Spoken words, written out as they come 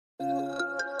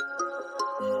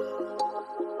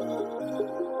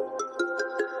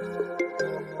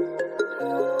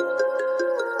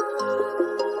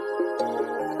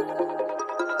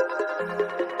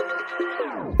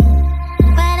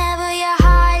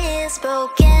is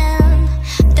broken.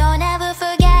 Don't ever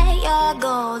forget you're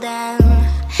golden.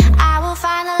 I will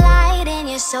find a light in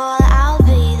your soul, I'll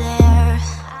be there.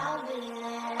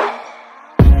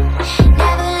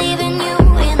 Never leaving you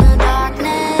in the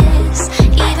darkness,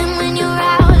 even when you're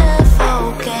out of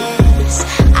focus.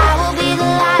 I will be the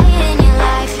light in your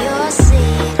life, you'll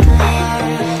see it clear.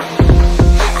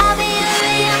 I'll be your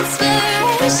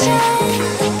inspiration,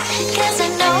 'cause I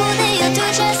know that you'll do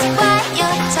just what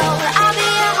you're told. I'll be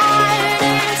your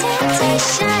heart-earned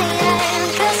temptation,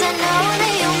 'cause I know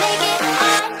that you'll make it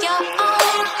on your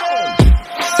own.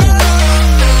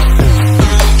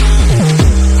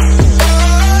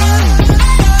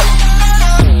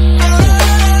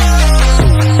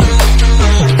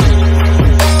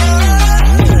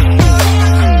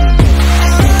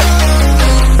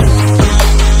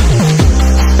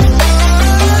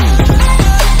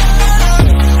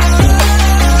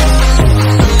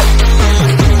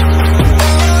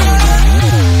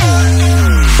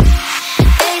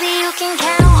 Baby, you can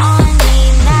count on me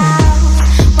now.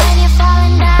 When you're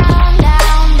falling down,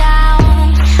 down, down,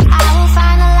 I will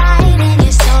find a light in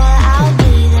your soul, I'll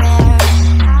be there.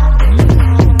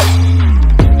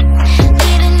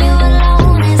 Leaving you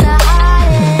alone is the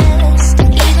hardest,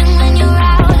 even when you're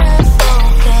out of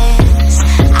focus.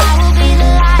 I will be the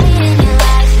light in your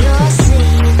life, you'll see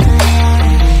it clear.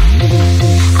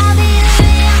 I'll be your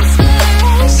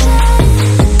inspiration,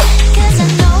 'cause I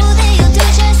know that you'll do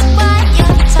just what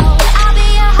you're told. I'll be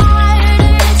your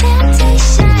heart-earned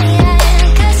temptation,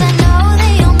 'cause I know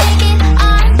that you'll make it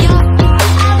on your own.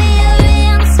 I'll be your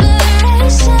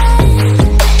inspiration,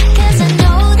 'cause I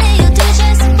know that you'll do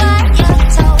just what you're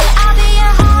told. I'll be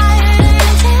your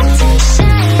heart-earned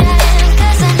temptation,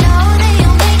 'cause I know that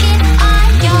you'll make it on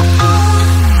your own.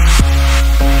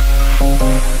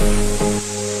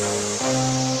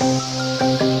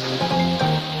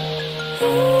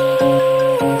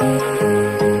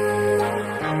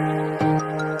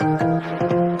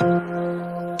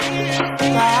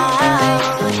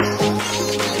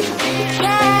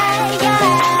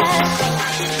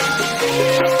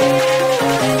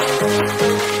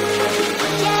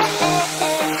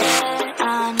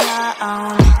 On your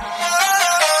own.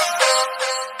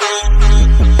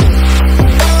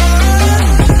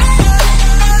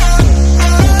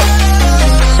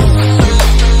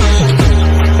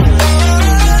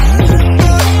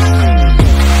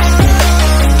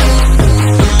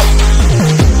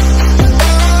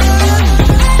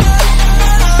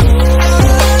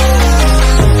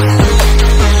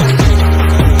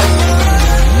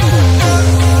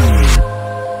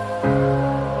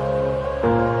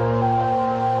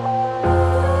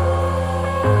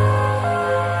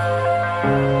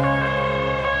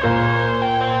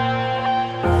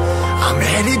 I'm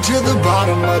headed to the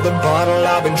bottom of the bottle.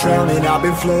 I've been drowning, I've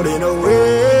been floating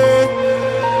away.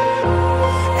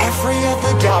 Every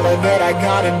other dollar that I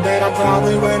got in bed, I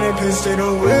probably went and pissed it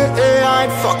away. I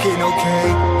ain't fucking okay,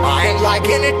 I ain't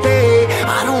liking it, babe.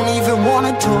 I don't even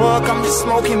wanna talk, I'm just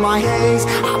smoking my haze.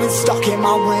 I've been stuck in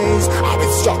my ways, I've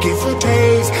been stuck in for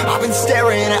days. I've been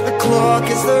staring at the clock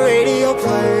as the radio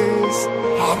plays.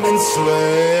 I'm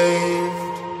enslaved.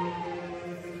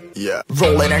 Yeah,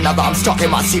 rolling another, I'm stuck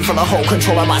in my seat for the whole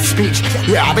control of my speech.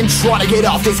 Yeah, I've been trying to get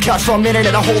off this couch for a minute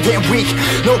and a whole damn week.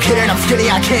 No kidding, I'm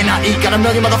skinny, I cannot eat. Got a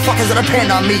million motherfuckers that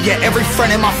depend on me. Yeah, every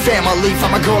friend in my family,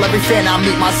 from a girl, every fan I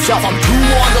meet myself. I'm too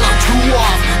on till I'm too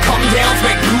off. Come down to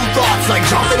make new thoughts, like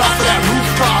jumping off of that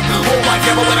rooftop. Whole life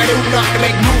never when I knew not to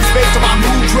make moves based on my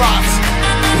mood drops.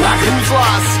 Like who's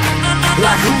lost?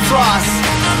 Like who's lost?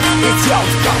 It's yo,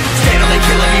 steadily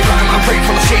killing me, running my brain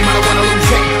full of shame. I don't wanna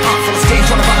lose it, full of stage,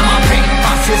 trying to find my pain.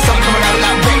 I see the sun coming out of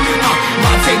that rain.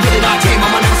 Mind's ain't really not tame,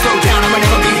 I'ma never slow down, I'ma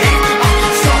never behave.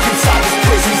 Stuck inside this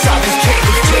prison, inside this cage,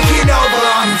 it's taking over.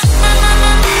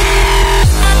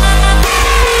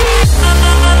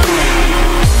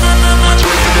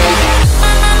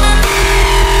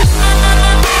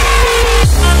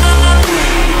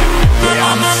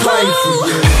 Yeah, I'm a slave for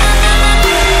you.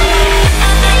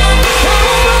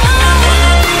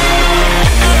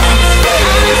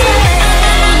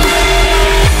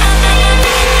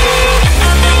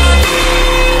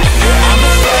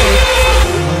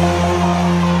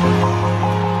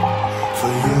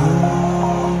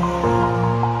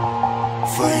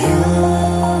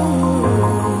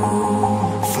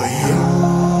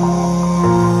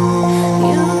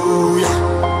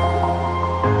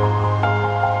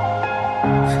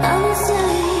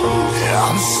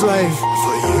 I'm a slave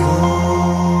for you.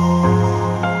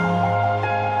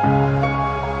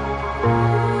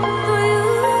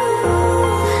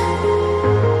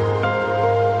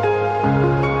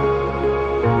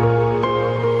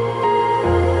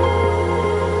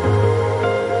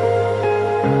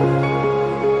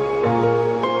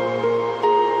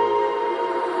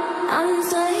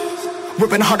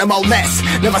 up and 100 more less.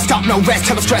 Never stop, no rest,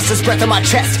 till the stress is breath in my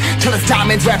chest, till it's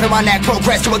diamonds wrapping my neck.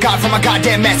 Progress to a god from a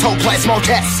goddamn mess. Hopeless, more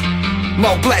tests,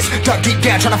 more blessed. Dug deep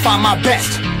down trying to find my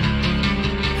best.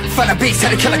 Find a beast,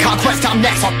 had to kill a conquest. I'm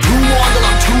next. I'm too on till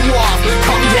I'm too off.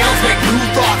 Come down, make new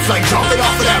thoughts, like jumping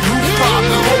off of that rooftop.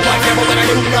 Hold my devil that I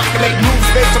knew not to make moves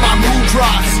based on my mood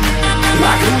drops.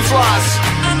 Like who's lost?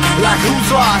 Like who's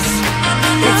lost?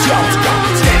 It's yours,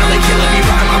 steadily killing me,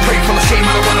 running my brain full of shame.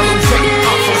 I don't wanna lose faith.